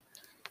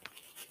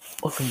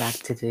Welcome back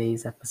to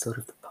today's episode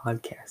of the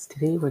podcast.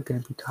 Today we're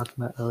going to be talking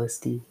about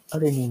LSD,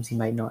 other names you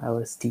might know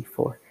LSD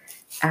for: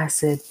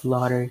 acid,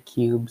 blotter,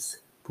 cubes,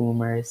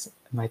 boomers,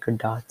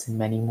 microdots, and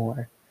many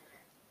more.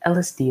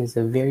 LSD is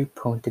a very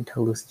potent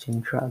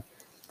hallucinogen drug.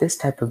 This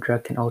type of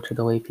drug can alter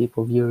the way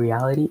people view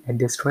reality and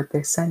distort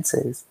their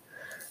senses.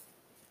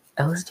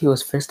 LSD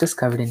was first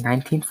discovered in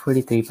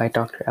 1943 by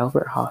Dr.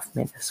 Albert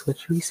Hofmann, a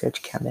Swiss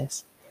research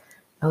chemist.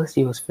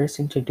 LSD was first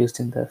introduced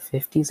in the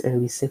 50s,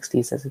 early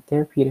 60s as a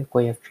therapeutic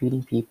way of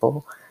treating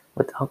people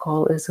with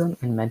alcoholism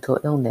and mental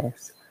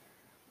illness.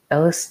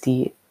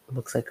 LSD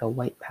looks like a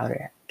white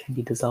powder, can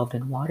be dissolved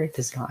in water,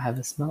 does not have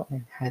a smell,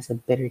 and has a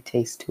bitter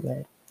taste to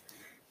it.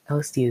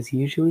 LSD is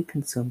usually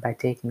consumed by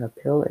taking a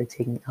pill or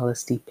taking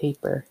LSD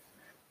paper.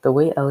 The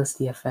way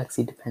LSD affects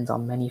you depends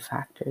on many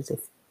factors.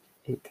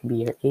 It can be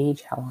your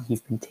age, how long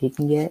you've been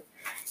taking it,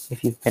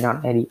 if you've been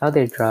on any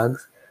other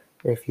drugs,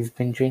 or if you've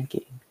been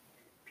drinking.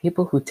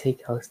 People who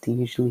take LSD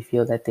usually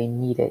feel that they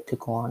need it to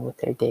go on with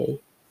their day.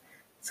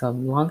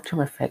 Some long-term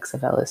effects of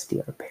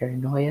LSD are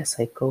paranoia,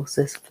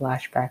 psychosis,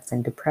 flashbacks,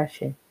 and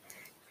depression.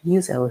 If you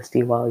use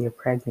LSD while you're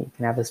pregnant, you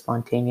can have a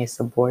spontaneous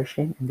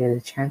abortion, and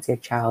there's a chance your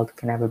child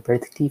can have a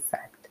birth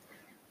defect.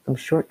 Some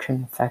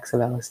short-term effects of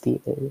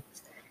LSD is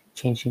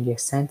changing your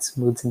sense,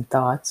 moods, and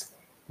thoughts,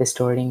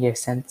 distorting your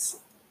sense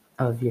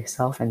of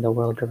yourself and the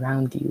world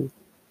around you.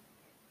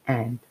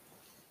 And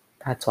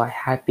that's why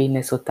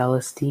happiness with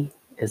LSD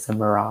is a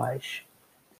mirage.